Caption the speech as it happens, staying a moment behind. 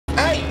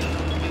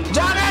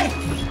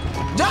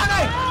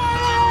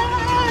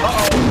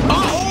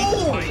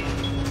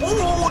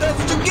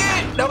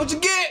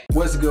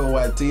good,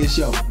 YT? It's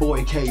your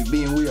boy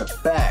KB, and we are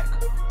back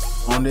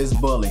on this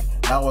bully.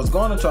 I was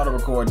going to try to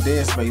record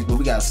Dead Space, but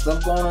we got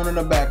stuff going on in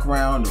the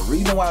background. The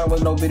reason why there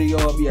was no video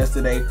up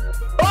yesterday,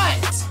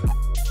 but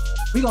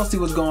we gonna see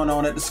what's going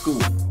on at the school.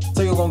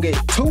 So you're gonna get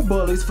 2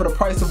 bullies for the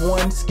price of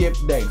 1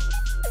 skipped day.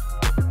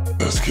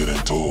 Let's get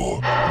into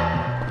it.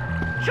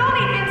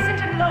 Johnny,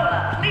 Vincent, and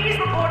Lola, please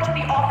report to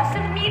the office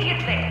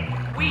immediately.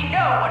 We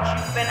know what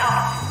you've been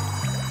up to.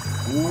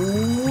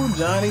 Ooh,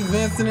 Johnny,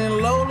 Vincent, and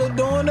Lola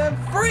doing that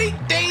freak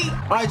date.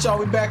 All right, y'all,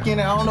 we back in.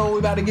 I don't know what we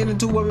about to get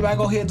into, but we about to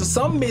go head to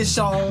some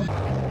mission.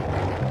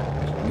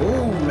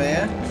 Ooh,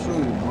 man.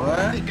 Shoot, boy.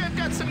 I think I've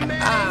got some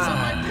mayonnaise on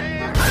my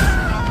pants.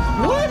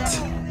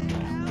 What?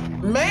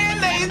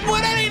 Mayonnaise? Boy,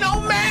 that ain't no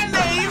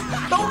mayonnaise.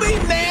 Don't be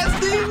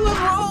nasty. What's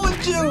wrong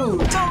with you?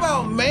 Talk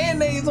about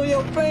mayonnaise on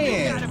your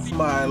pants.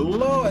 My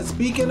Lord,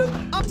 speaking of...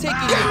 I'm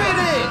taking Give me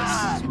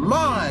this. It's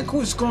mine.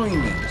 Quit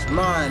screaming. It's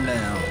mine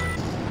now.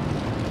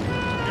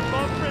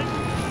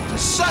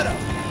 Shut up!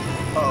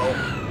 Uh-oh.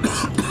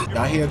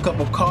 Y'all hear a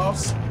couple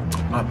coughs?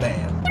 My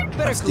bad.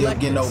 I'm still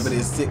getting over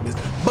this sickness.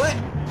 But,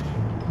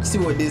 let's see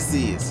what this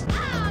is.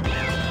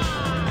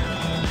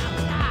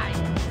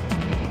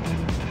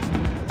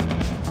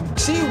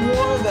 She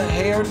wore the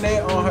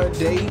hairnet on her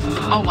date.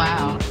 Oh,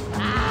 wow.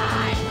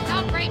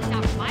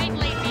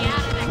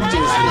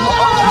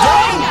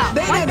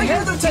 They didn't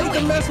hesitate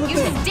to mess with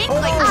them. Stink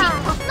like cheap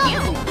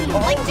perfume.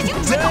 Like, did you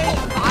drink a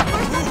whole bottle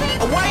or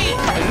something? Wait!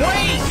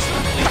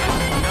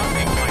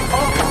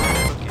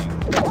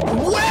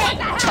 What? What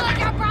the hell is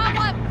your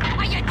problem?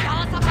 Are you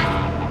jealous of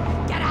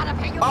us? Get out of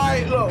here, you...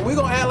 Alright, look, we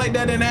gonna act like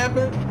that didn't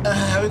happen.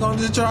 We gonna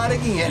just try it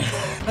again.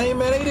 Hey,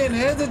 man, they didn't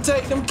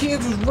hesitate. Them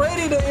kids was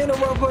ready to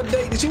interrupt her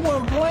date. She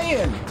wasn't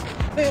playing.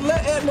 Man,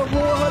 let Edna ruin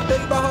her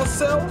date by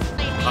herself.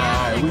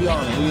 Alright, we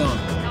on it.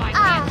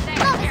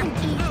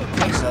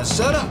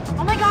 Shut up.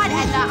 Oh my God,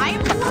 Edna, I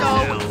am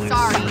so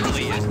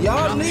sorry.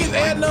 Y'all leave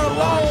Edna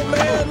alone,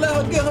 man. Let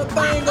her get her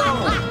thing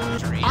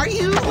on. Are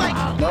you like...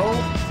 No.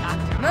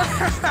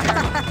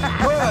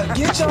 Bruh,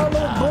 get y'all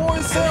little boy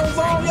selves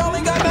on. Y'all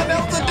ain't got nothing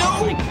else to do.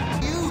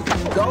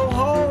 Go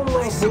home,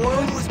 little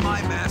boy.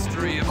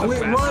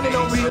 Quit running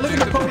over here. Look at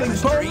the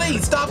police.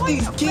 Police, stop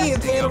these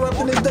kids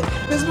interrupting this day.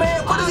 This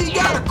man, what does he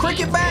got? A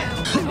cricket bat?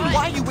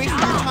 Why are you wasting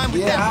your time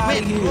with that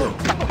whip? Here.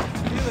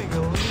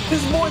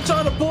 This boy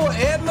trying to pull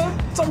Edna?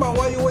 Talking about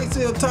why you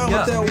wasting your time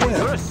with that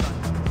whip.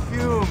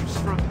 Fumes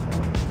from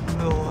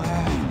the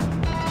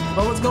lab.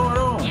 But what's going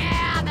on?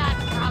 Yeah,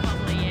 that's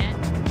probably it.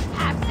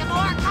 Have some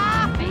more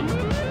coffee.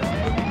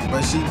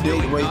 But she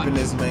date raping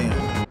this man.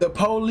 The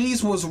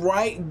police was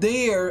right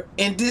there,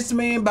 and this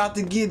man about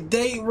to get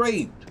date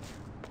raped.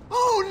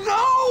 Oh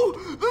no!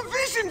 The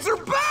visions are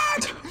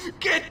back!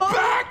 Get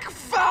back,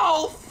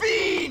 foul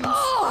fiends!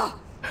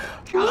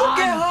 Look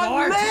at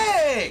her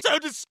leg! So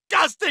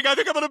disgusting! I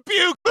think I'm gonna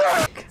puke!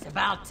 It's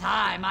about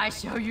time I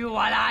show you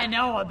what I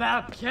know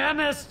about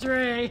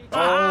chemistry.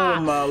 Oh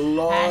my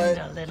Lord. And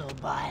a little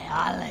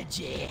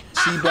biology.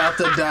 She about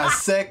to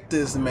dissect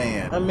this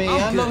man. I mean,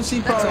 I know she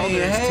probably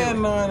ain't had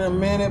none in a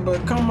minute,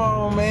 but come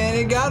on, man.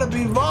 It gotta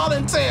be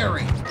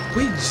voluntary.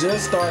 We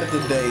just started the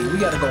day. We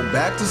gotta go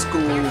back to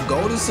school,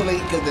 go to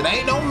sleep, because it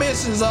ain't no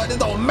missions up. This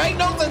don't make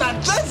no sense. I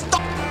just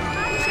started.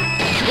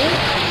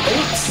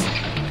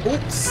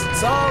 Oops,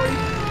 sorry.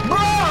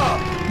 Bruh,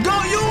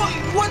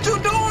 what you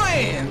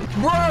doing?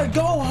 Bruh,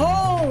 go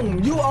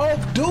home. You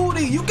off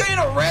duty. You can't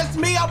arrest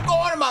me. I'm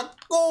going to my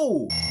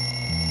school.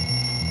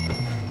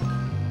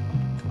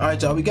 All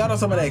right, y'all, we got on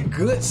some of that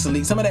good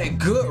sleep, some of that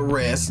good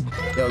rest.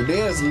 Yo,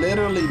 there's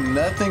literally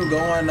nothing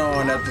going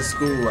on at the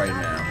school right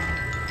now.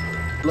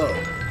 Look,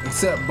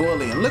 except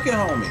bullying. Look at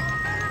homie.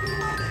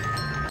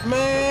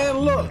 Man,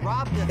 look,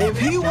 if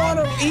he want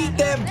to eat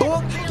that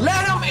book,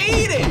 let him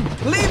eat it.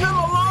 Leave him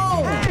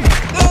alone.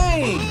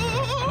 Dang.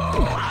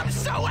 I'm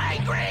so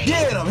angry!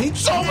 Get him. He's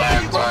so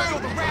angry.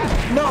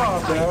 Nah,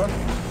 bro.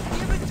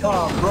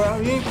 Nah, bro.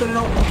 You ain't finna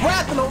no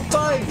rapping on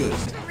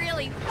tigers. It's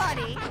really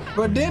funny.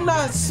 But didn't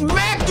I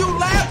smack you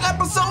last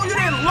episode? You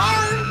didn't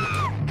learn?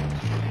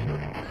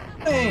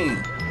 Dang.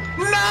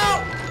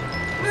 No.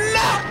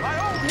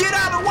 Get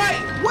out of the way.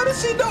 What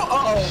is she doing?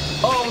 Uh-oh.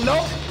 Oh,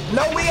 no.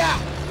 No, we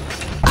out.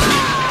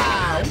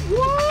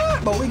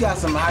 What? But we got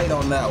some height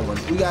on that one.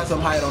 We got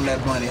some height on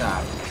that bunny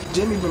hop.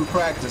 Jimmy been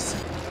practicing.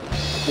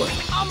 What?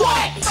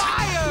 What?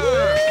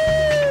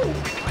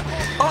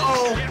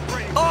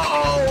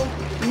 Uh-oh.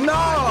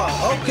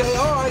 Nah. Okay,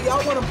 all right.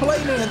 Y'all want to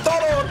play then.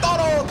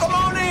 Throw. Come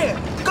on in.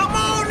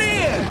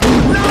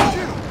 No.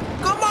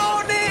 Come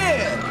on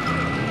in.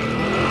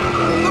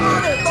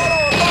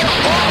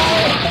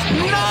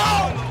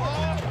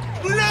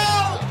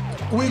 No.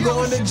 We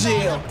going to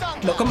jail.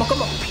 No, come on. No.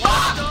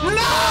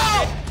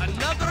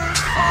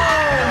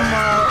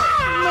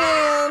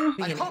 Oh,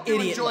 man. I hope you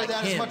enjoyed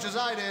that as much as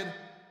I did.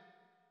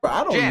 Bro,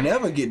 I don't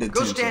never get the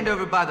Go stand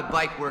over by the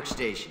bike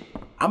workstation.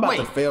 I'm about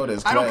to fail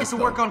this class. I don't get to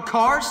work on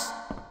cars?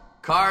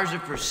 Cars are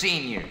for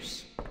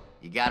seniors.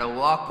 You gotta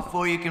walk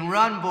before you can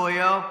run,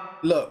 boyo.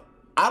 Look,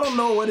 I don't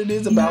know what it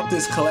is about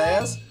this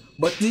class,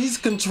 but these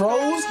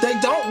controls, they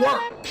don't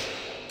work.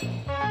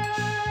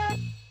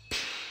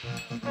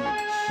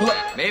 Look.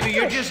 Maybe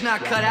you're just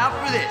not cut out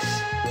for this.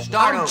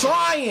 Start I'm over.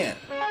 trying.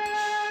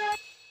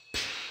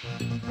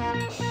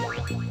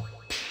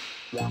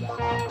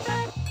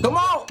 Come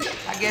on.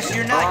 I guess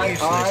you're not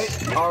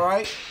useless. All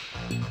right.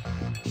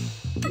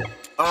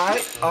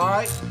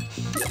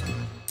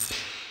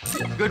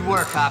 Good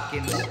work,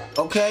 Hopkins.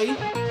 Okay. Better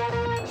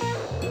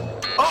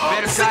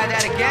try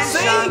that again,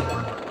 son.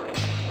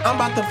 I'm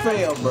about to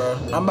fail, bro.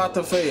 I'm about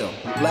to fail.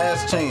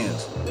 Last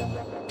chance.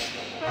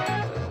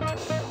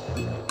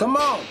 Come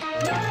on.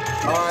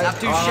 All right. Not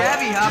too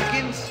shabby,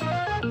 Hopkins.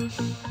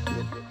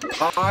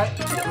 All right.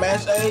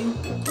 Match A.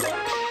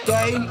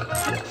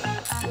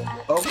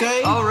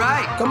 Okay. All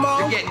right. Come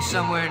on. You're getting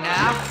somewhere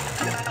now.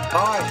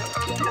 All right.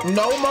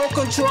 No more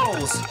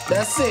controls.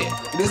 That's it.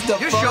 This is the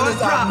You're showing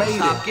furthest I promise, made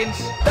it. Hopkins.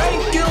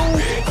 Thank you.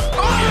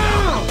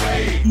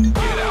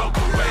 Get out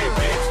the way,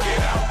 bitch. Get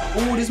out.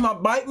 Ooh, this my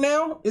bike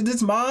now? Is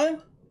this mine?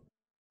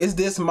 Is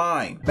this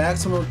mine?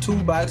 Maximum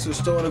 2 bikes are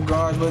stored in the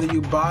garage whether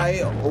you buy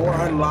it or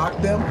unlock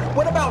them.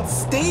 What about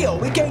steal?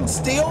 We can't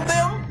steal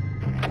them?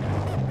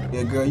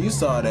 Yeah, girl, you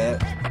saw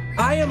that.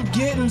 I am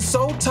getting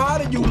so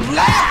tired of you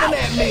laughing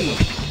at me.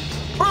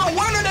 Bro,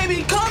 where do they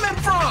be coming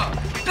from?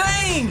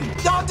 Dang,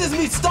 y'all just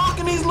be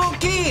stalking these little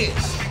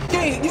kids.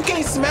 You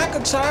can't smack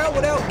a child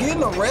without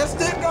getting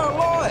arrested? Oh,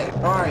 Lord.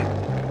 All right.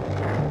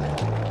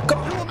 Come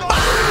on.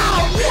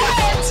 Ah,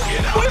 what?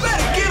 We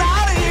better get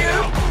out of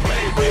here.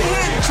 We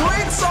hit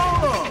drinks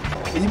on them.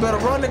 You better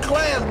run to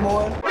class,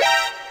 boy.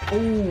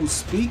 Ooh,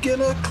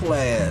 speaking of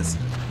class.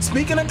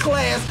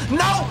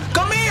 No,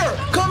 come here.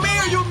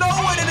 You know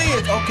what it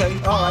is. Okay,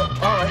 all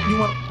right. You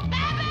want?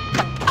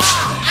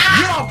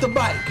 Get off the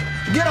bike.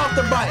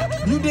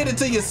 You did it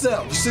to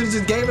yourself. You should have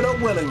just gave it up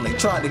willingly.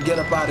 Tried to get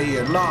up out of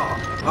here. Nah.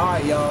 All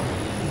right, y'all.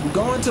 We're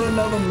going to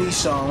another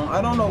mission.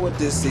 I don't know what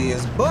this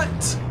is,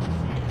 but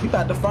we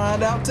about to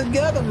find out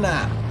together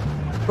now.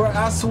 Bro,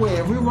 I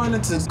swear, if we run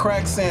into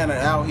Crack Santa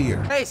out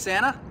here. Hey,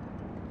 Santa.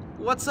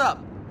 What's up?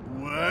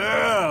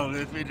 Well,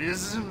 if it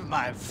isn't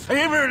my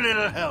favorite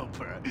little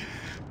helper.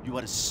 You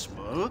want to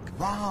smoke?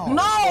 Wow. Oh,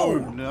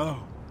 No!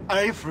 no.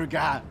 I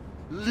forgot.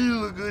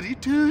 Little goody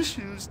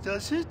two-shoes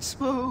doesn't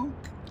smoke.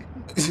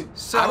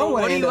 So, I don't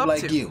want what to are end you up up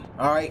like to? you,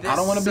 all right? I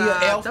don't want to be an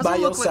elf by your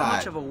doesn't look like side.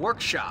 much of a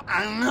workshop.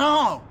 I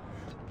know.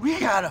 We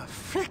gotta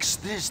fix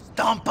this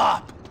dump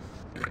up.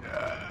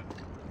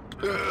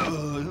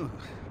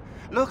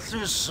 Look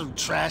through some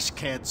trash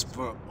cans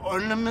for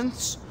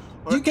ornaments.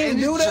 Or You can't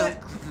any do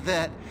that? junk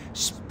that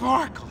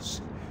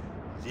sparkles.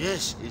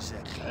 This is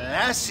a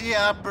classy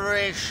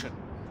operation.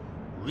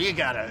 We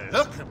gotta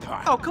look the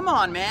part. Oh, come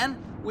on, man.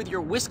 With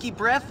your whiskey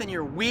breath and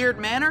your weird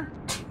manner?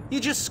 You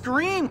just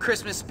scream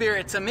Christmas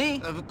spirit to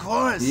me. Of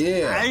course,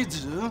 Yeah. I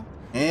do.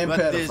 And but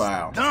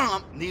pedophile. This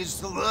dump needs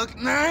to look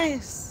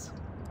nice.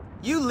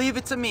 You leave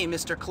it to me,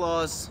 Mr.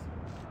 Claus.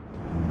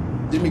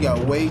 Jimmy got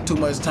way too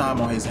much time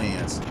on his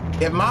hands.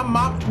 If my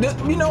mom,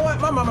 you know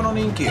what? My mama don't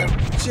even care.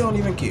 She don't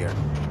even care.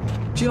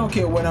 She don't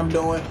care what I'm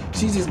doing.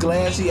 She's just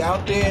glad she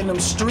out there in them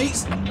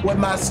streets with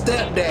my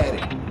stepdaddy.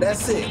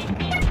 That's it.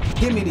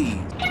 Give me these.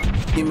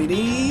 Give me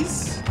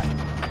these.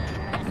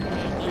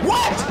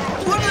 What?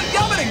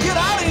 Y'all better get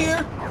out of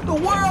here. The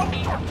world?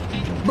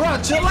 Bruh,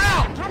 chill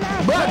out.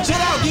 Bruh,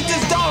 chill out. Get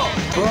this dog.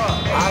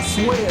 Bruh, I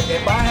swear,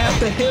 if I have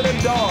to hit a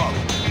dog.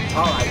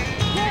 All right.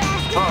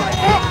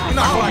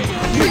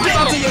 You get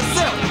out to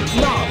yourself.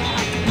 No.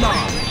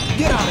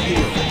 Get out of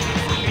here.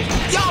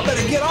 Y'all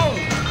better get on.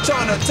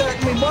 Trying to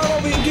attack me. Boy,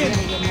 over here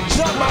getting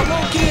jumped by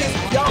little kids.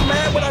 Y'all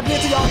mad what I did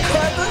to y'all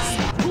cousins?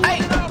 Hey,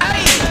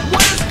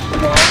 what is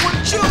wrong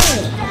with you?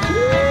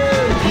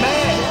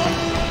 Man.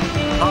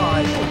 All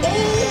right.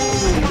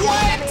 Ooh,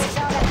 what?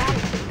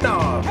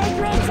 Nah.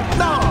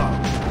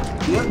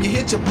 Yep, you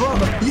hit your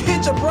brother.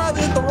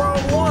 Hit the wrong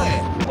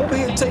one. Over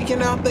here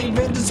taking out their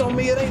vengeance on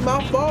me. It ain't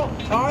my fault.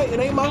 All right, it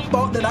ain't my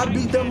fault that I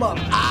beat them up.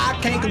 I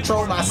can't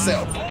control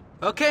myself.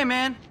 Okay,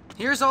 man.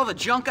 Here's all the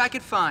junk I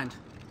could find.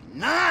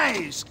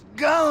 Nice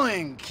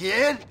going,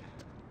 kid.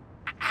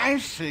 I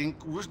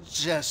think we're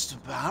just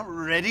about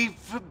ready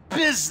for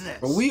business.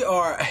 But we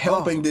are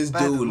helping this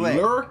by the dude way,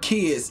 lure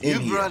kids in You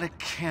here. brought a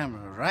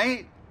camera,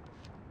 right?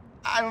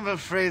 I'm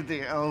afraid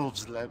the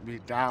elves let me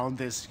down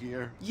this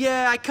year.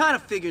 Yeah, I kind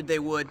of figured they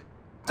would.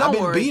 I've Don't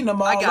been worry, beating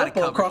them all I got it up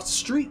all covered. across the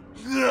street.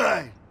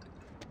 Good.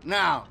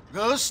 Now,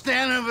 go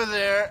stand over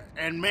there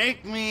and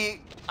make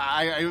me,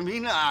 I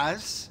mean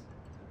us,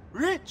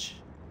 rich.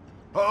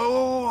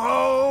 Ho,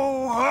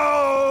 ho,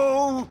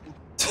 ho!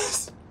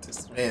 This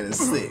man is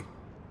sick.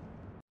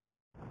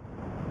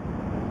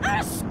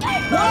 What?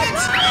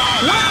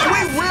 Are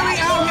we really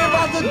out here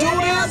about to do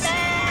this?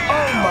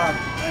 Oh my.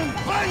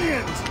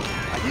 Bunions!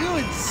 Are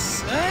you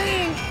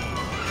insane?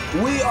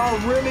 We are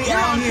really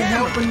out here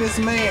helping this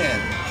man.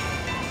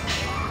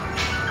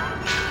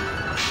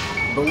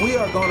 But we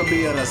are going to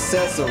be an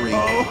accessory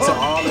to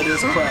all of this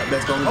crap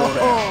that's going to go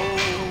down.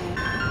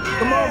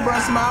 Come on, bro,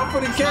 smile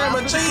for the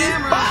camera, cheese.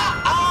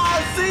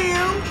 I see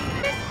you.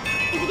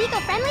 Is it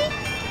eco-friendly?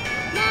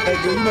 Hey,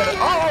 girl, you better.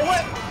 Oh,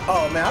 what?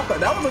 Oh, man, I thought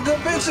that was a good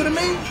picture to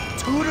me.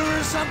 tutor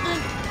or something?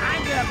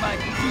 I got my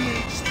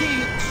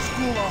PhD at the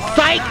School of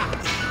Hard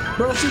Knocks.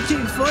 Bro, she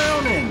keeps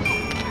frowning.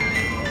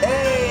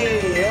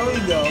 Hey, there we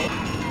go.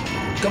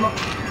 Come on.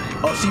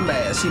 Oh, she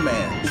mad. She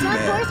mad. It's She not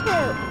mad. horse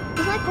poop.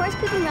 It's like horse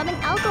poop and rubbing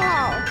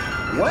alcohol.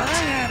 What? I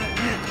had a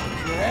nickel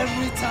for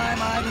every time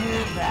I'd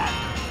hear that.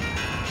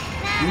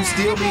 You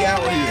still be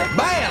out here.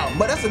 Bam!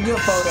 But that's a good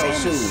photo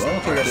shoot. I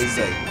don't care what they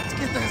say. Let's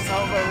get this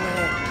over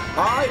with.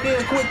 All right,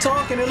 then, quit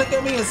talking and look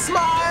at me and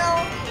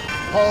smile.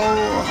 Ho,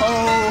 ho.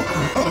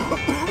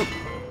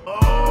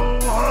 Oh,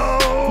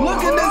 ho.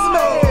 Look at this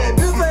man.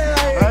 This man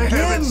I ain't haven't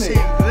getting seen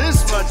it.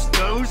 this much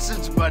dough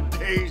since my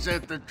days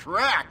at the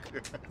track.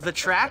 The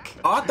track?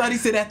 Oh, I thought he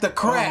said at the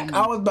crack.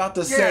 I was about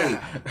to say.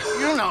 Yeah,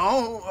 you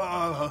know,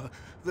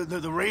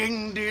 the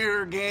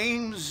reindeer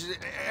games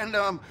and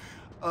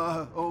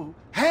oh,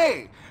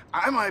 hey,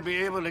 I might be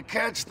able to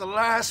catch the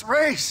last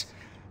race.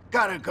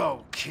 Gotta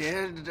go,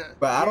 kid.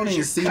 But I don't Here's even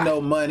your see cut. no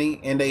money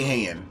in their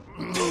hand.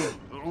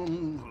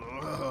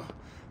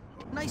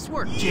 Nice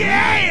work, Jimmy.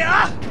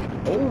 Yeah!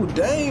 Oh,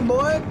 dang,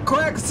 boy.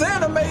 Crack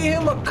Santa made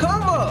him a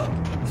come up.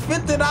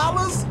 $50?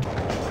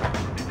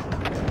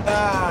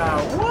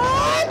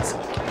 What?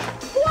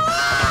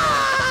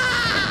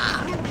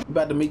 What?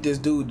 About to meet this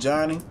dude,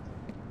 Johnny.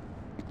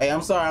 Hey,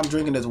 I'm sorry I'm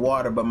drinking this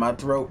water, but my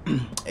throat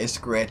is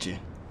scratchy.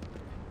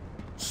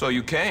 So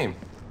you came.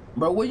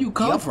 Bro, where you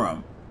come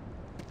from?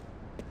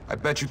 I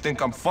bet you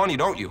think I'm funny,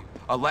 don't you?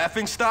 A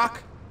laughing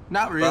stock?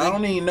 Not Bro, I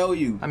don't really. even know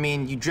you. I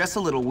mean, you dress a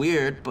little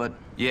weird, but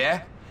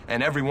Yeah?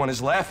 And everyone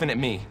is laughing at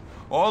me.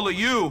 All of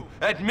you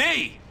at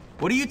me!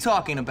 what are you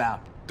talking about?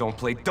 Don't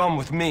play dumb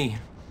with me.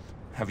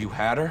 Have you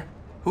had her?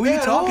 Who are you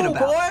Man, talking who, about?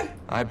 boy?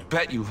 I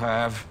bet you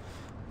have.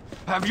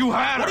 Have you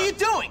had her? What are you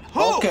doing?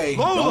 Who? Okay,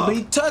 Lola, don't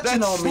be touching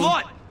that on me.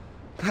 slut.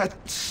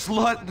 That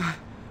slut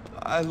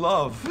I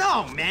love.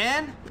 No,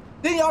 man.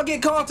 Didn't y'all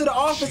get called to the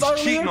office She's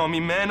earlier? cheating on me,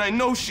 man. I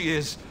know she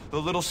is. The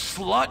little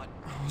slut.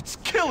 Oh, it's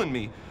killing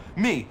me.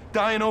 Me,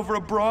 dying over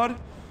a broad?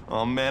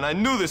 Oh, man, I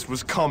knew this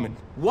was coming.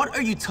 What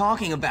are you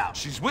talking about?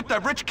 She's with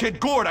that rich kid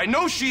Gord. I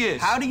know she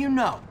is. How do you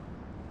know?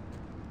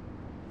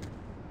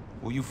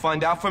 Will you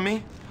find out for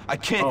me? I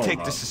can't Oh, take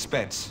my. the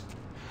suspense.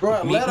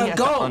 Bro, Meet let me her at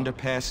go. the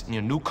underpass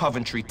near New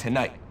Coventry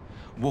tonight.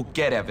 We'll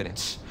get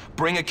evidence.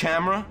 Bring a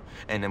camera,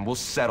 and then we'll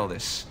settle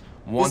this.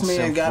 Once This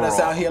man and got for us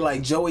all. out here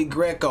like Joey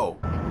Greco.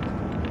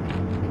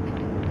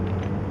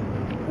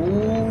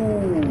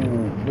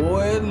 Ooh,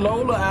 boy,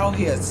 Lola out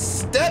here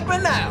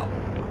stepping out.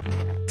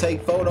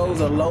 Take photos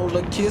of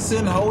Lola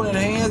kissing, holding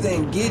hands,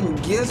 and getting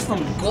gifts from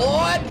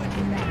God.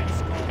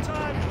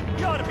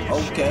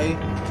 Okay.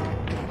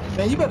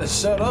 Man, you better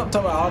shut up.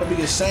 Talk about ought to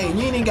be ashamed.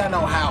 You ain't even got no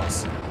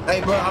house.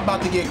 Hey, bro, I'm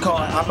about to get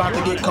caught. I'm about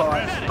to get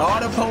caught. All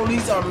the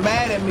police are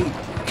mad at me.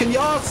 Can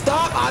y'all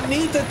stop? I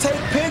need to take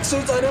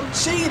pictures of them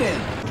cheating.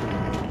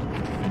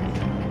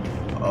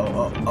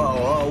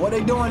 Oh, what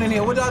they doing in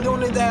here? What y'all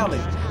doing in this alley?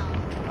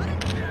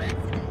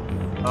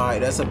 All right,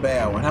 that's a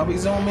bad one. How we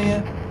zoom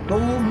in?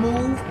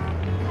 Move.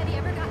 Have you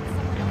ever gotten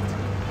someone else to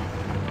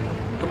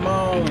Come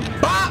on.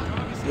 Bop!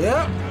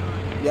 Yep.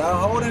 Y'all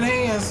holding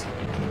hands.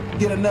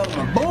 Get another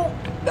one. Boom.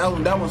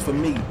 That one's for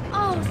me.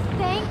 Oh,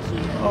 thank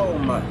you. Oh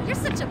my. You're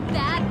such a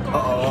bad boy.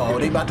 Oh,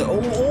 they about to. Oh,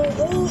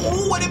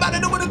 what they about to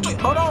do with the tree?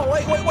 Hold on,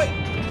 wait.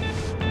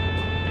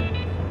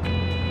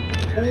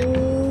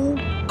 Ooh,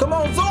 come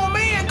on, zoom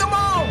in, come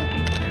on.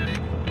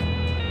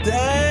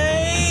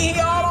 Dang,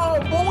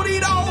 y'all on booty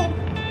though.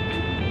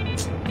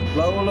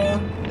 Lola,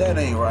 that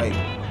ain't right.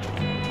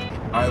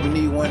 All right, we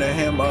need one of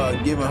him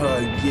giving her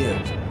a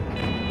gift.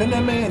 Didn't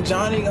that man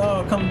Johnny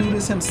come do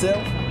this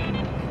himself?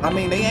 I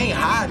mean, they ain't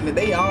hiding it.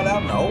 They all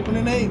out in the open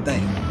and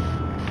everything.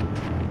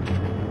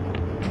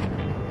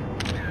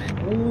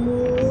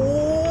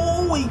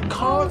 Ooh, he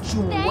caught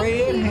you Thank you.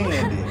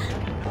 red-handed.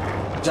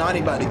 Johnny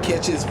about to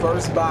catch his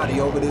first body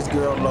over this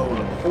girl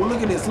Lola. Oh,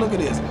 look at this.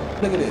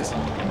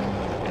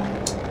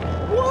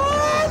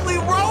 What? We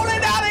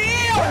rolling down the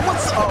hill.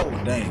 What's? Oh,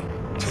 dang.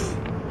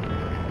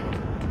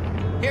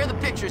 Here are the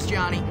pictures,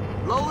 Johnny.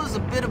 Lola's a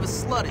bit of a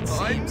slut, it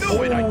I seems.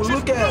 knew it. I Ooh, just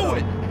look at knew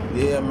it. him.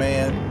 Yeah,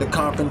 man. The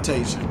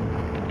confrontation.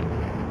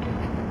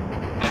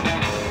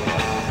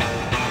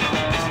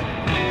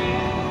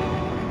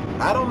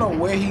 I don't know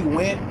where he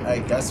went.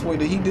 Like, I swear,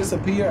 did he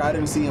disappear? I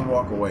didn't see him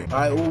walk away. All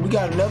right, well, we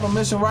got another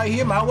mission right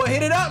here. Might well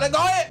hit it up. Let's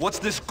go ahead. What's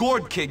this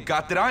Gord kid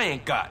got that I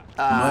ain't got?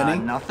 Money?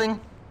 Nothing?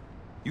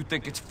 You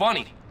think it's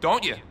funny,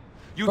 don't you?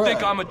 You Bruh.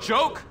 think I'm a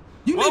joke?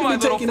 You Well, need to my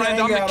be little taking that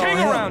friend, I'm anger the out king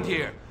on him. around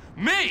here.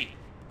 Me!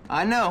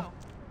 I know.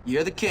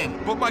 You're the king.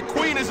 But my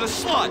queen is a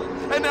slut,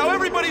 and now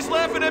everybody's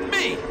laughing at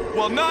me.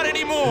 Well, not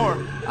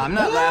anymore. I'm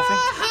not laughing.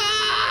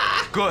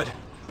 Good,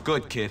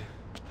 kid.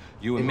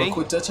 You and Hey, bro, me,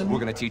 quit touching me. we're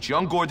gonna teach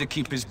young Gord to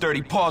keep his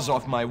dirty paws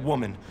off my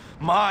woman,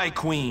 my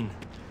queen.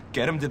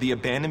 Get him to the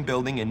abandoned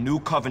building in New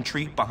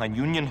Coventry behind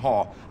Union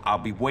Hall. I'll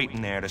be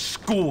waiting there to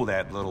school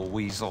that little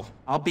weasel.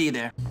 I'll be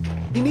there.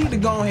 He need to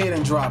go ahead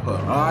and drop her.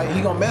 All right,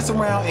 he gonna mess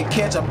around and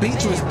catch a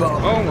Beatrice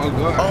bump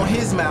on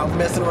his mouth,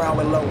 messing around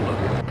with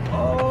Lola.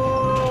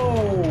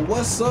 Oh,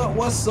 what's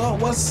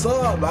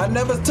up? I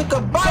never took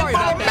a bite Sorry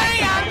from a about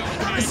that.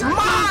 man. It's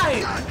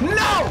mine!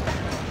 No!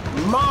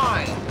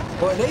 Mine!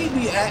 Boy, they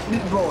be acting,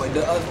 boy,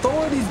 the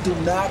authorities do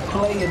not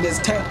play in this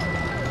town.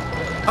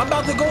 I'm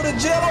about to go to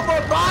jail over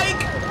a bike?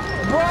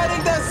 Bro, it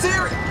ain't that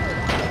serious.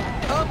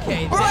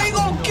 Okay, Bro, he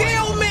gonna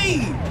kill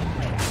me!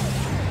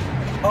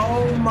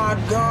 Oh my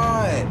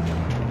God.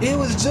 It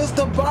was just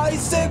a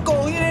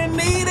bicycle. He didn't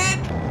need it.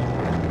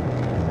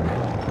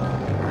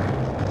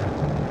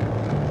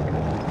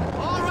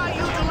 All right,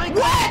 you delinquent.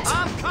 What?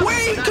 I'm coming. Where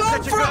he That's come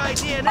such a from? good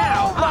idea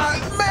now. Oh my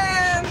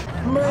man.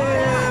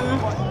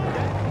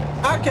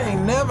 I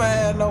can't never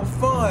have no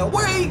fun.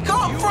 Where he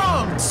come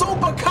from?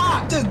 Super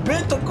cop just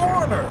bent the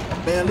corner.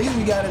 Man, at least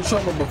we got in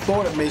trouble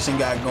before the mission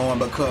got going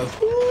because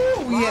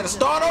ooh, we had to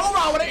start over.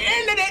 I would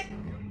have ended it.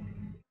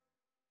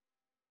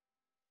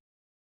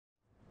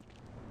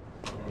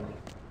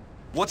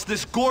 What's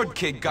this Gord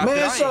kid got Man,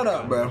 that I shut ain't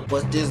up, bro.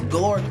 What's this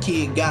Gord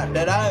kid got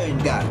that I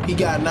ain't got? He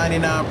got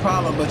 99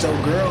 problems, but your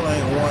girl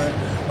ain't one.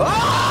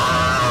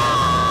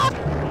 Ah!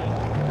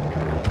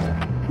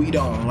 We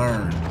don't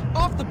learn.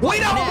 Off the We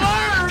don't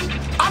learn!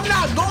 I'm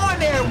not going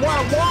there while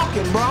I'm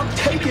walking, bro. I'm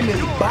taking this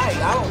bike.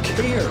 I don't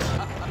care.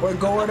 Where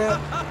Gord at?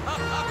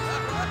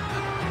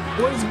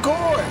 Where's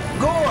Gord?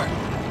 Gord!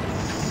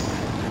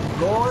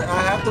 Gord,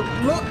 I have to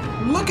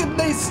look at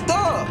this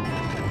stuff.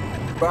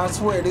 But I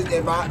swear, this,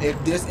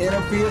 if this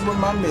interferes with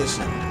my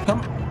mission,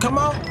 come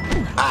on.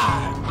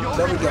 Ah,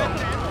 there we go.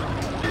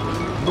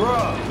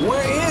 Bruh,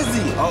 where is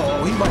he?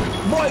 Oh, he might.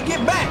 Boy,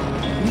 get back.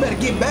 You better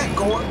get back,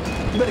 Gord.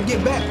 You better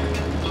get back.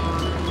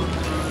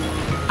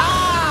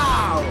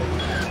 Ow!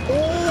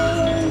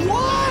 Oh,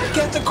 what?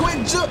 Catch a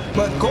quick jump.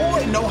 But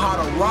Gord know how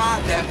to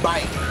ride that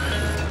bike.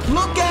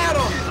 Look at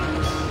him.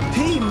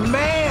 He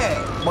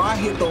mad. Boy, I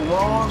hit the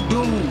wrong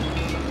dude.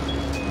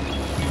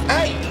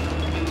 Hey,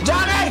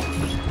 Johnny!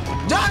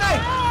 Johnny!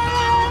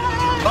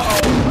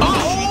 Uh-oh.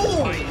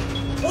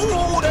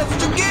 Uh-oh! Ooh, that's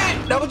what you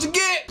get! That's what you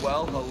get!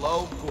 Well,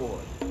 hello,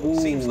 Gord. Ooh.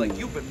 Seems like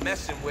you've been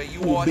messing where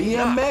you Ooh, are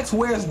BMX?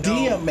 Where's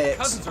DMX?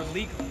 Cousins are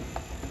legal.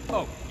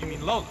 Oh, you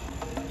mean Lola?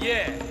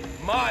 Yeah,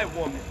 my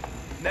woman.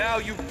 Now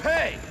you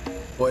pay.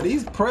 Boy,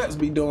 these preps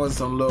be doing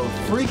some little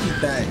freaky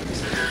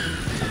things.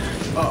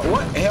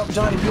 What? Help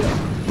Johnny get up.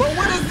 But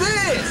what is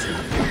this?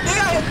 They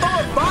out here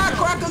throwing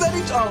firecrackers at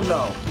each other?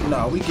 Oh, no.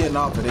 No, we getting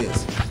off of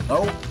this.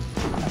 Nope.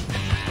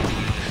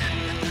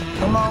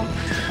 Come on.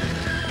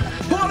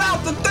 Pull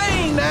out the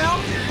thing now.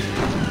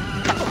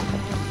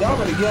 Y'all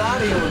better get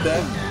out of here with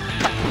that.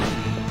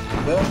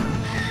 Well,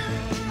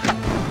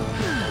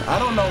 I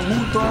don't know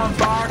who throwing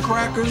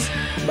firecrackers,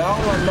 but I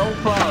don't want no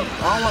problem.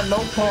 I don't want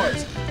no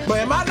parts. But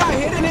am I not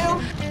hitting him?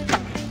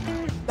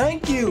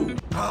 Thank you.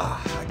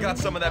 I got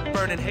some of that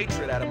burning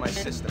hatred out of my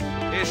system.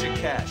 Here's your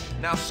cash.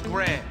 Now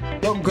scram.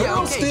 Your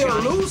girl's still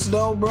Johnny. loose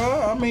though,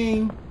 bro. I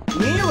mean,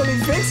 we ain't really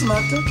fix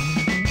nothing.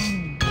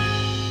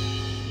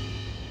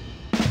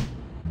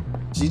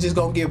 She just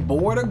gonna get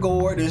bored of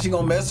Gord, then she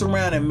gonna mess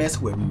around and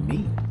mess with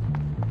me.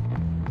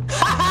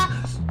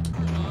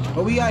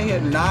 But we out here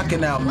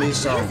knocking out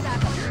Miss on.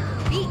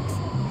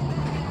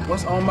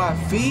 What's on my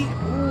feet?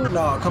 Ooh,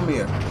 no, come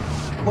here.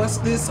 What's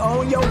this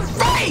on your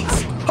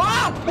face?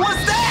 Huh?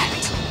 What's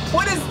that?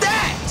 What is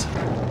that?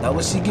 That's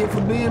what she get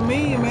for being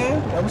mean,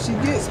 man. That's what she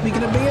get.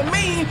 Speaking of being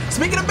mean.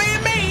 Speaking of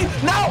being mean.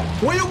 No,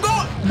 where you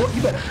going? Boy,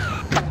 you better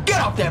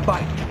get off that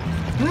bike.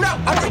 No,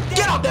 I said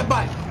get off that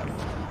bike.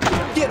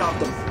 Get off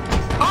the.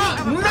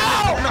 No!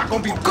 I'm not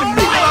gonna be good,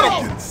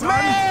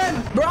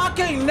 man. Bro, I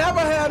can't never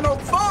have no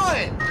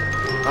fun.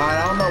 All right,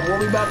 I don't know what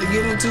we about to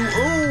get into.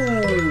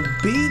 Ooh,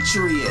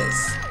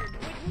 Beatrice.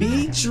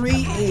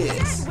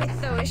 Beatrice.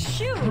 With those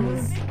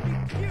shoes.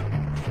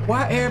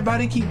 Why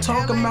everybody keep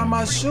talking about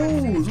my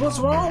shoes? What's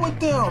wrong with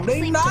them?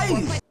 They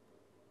nice.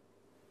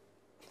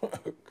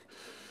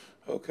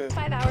 Okay.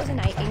 5 hours a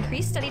night,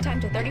 increase study time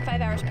to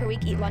 35 hours per week,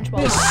 eat lunch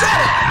while...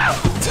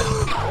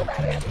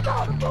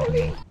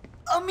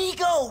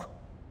 Amigo!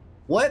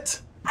 What?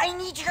 I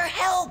need your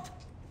help!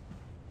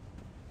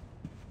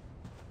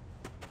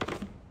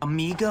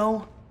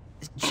 Amigo?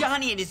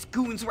 Johnny and his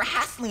goons were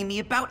hassling me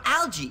about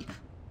Algie.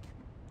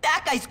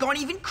 That guy's gone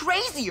even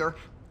crazier.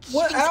 He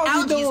What thinks Algie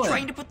Algie doing? is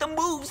trying to put the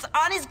moves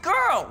on his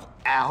girl.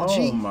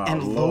 Algie Oh, my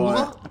and Lord.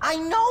 Lola? I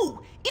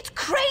know! It's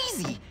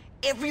crazy!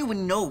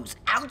 Everyone knows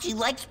Algie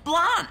likes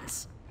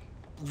blondes.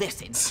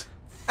 Listen,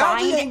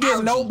 Algie find ain't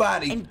getting Algie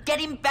nobody. and get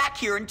him back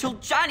here until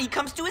Johnny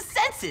comes to his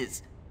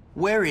senses.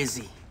 Where is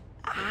he?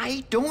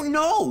 I don't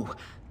know.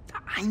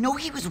 I know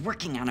he was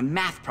working on a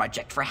math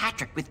project for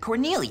Hattrick with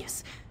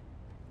Cornelius.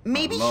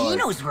 Maybe he Lord.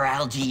 knows where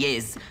Algie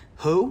is.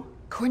 Who?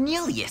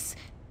 Cornelius.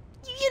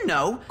 You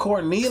know.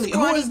 Cornelius? Who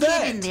scrawny is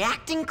that? kid in the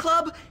acting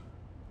club.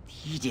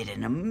 He did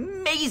an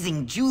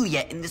amazing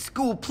Juliet in the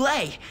school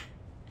play.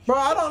 Bro,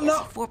 I don't He has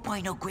know. a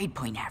 4.0 grade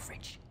point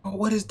average. Oh,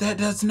 what is that?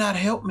 Does not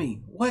help me.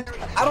 What?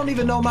 I don't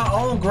even know my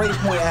own grade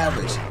point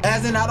average.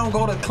 As in, I don't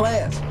go to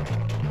class.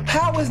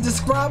 How is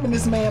describing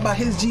this man by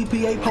his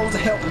GPA supposed to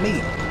help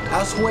me?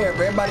 I swear,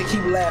 everybody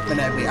keep laughing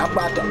at me. I'm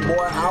about to,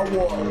 boy, I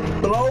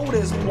will blow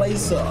this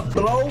place up.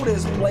 Blow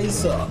this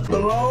place up.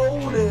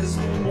 Blow this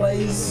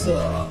place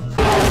up.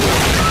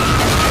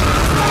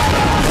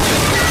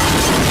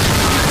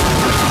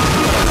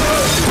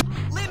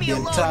 Leave me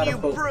Getting alone, tired you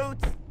of folks.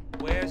 brutes!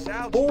 Where's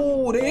Algie?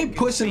 Oh, they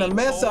pushing the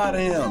mess out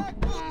of him.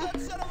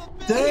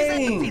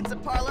 Dang. Pizza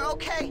parlor,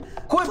 okay?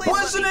 Quit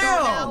pushing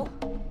him.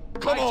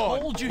 Come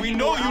on! We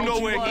know you know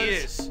where he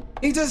is!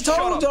 He just Shut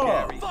told up,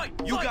 y'all. Gary.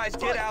 You guys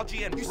get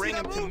Algie and bring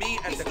him to me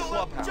at the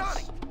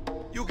clubhouse.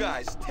 You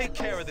guys, take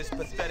care of this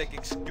pathetic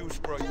excuse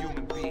for a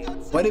human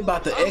being. But they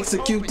about to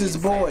execute this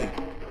boy.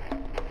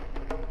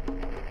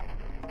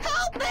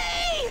 Help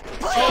me!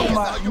 Please! Oh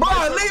my, bro,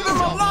 leave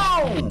him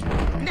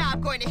alone! Now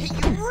I'm going to hit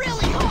you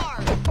really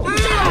hard!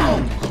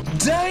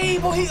 Dang,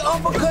 boy, he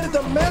uppercutted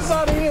the mess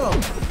out of him.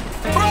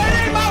 Bro, it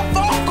ain't my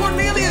fault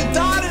Cornelius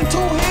died in 2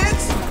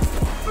 hits.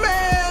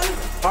 Man.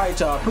 Alright,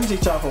 y'all.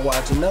 Appreciate y'all for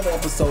watching another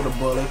episode of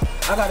Bully.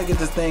 I gotta get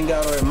this thing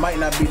out or it might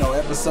not be no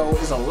episode.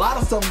 There's a lot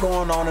of stuff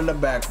going on in the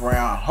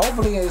background.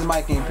 Hopefully his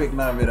mic ain't pick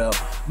none of it up.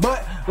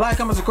 But like,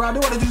 comment, subscribe. Do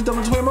what I do.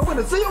 We're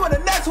gonna see you in the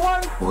next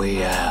one.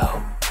 We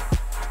out.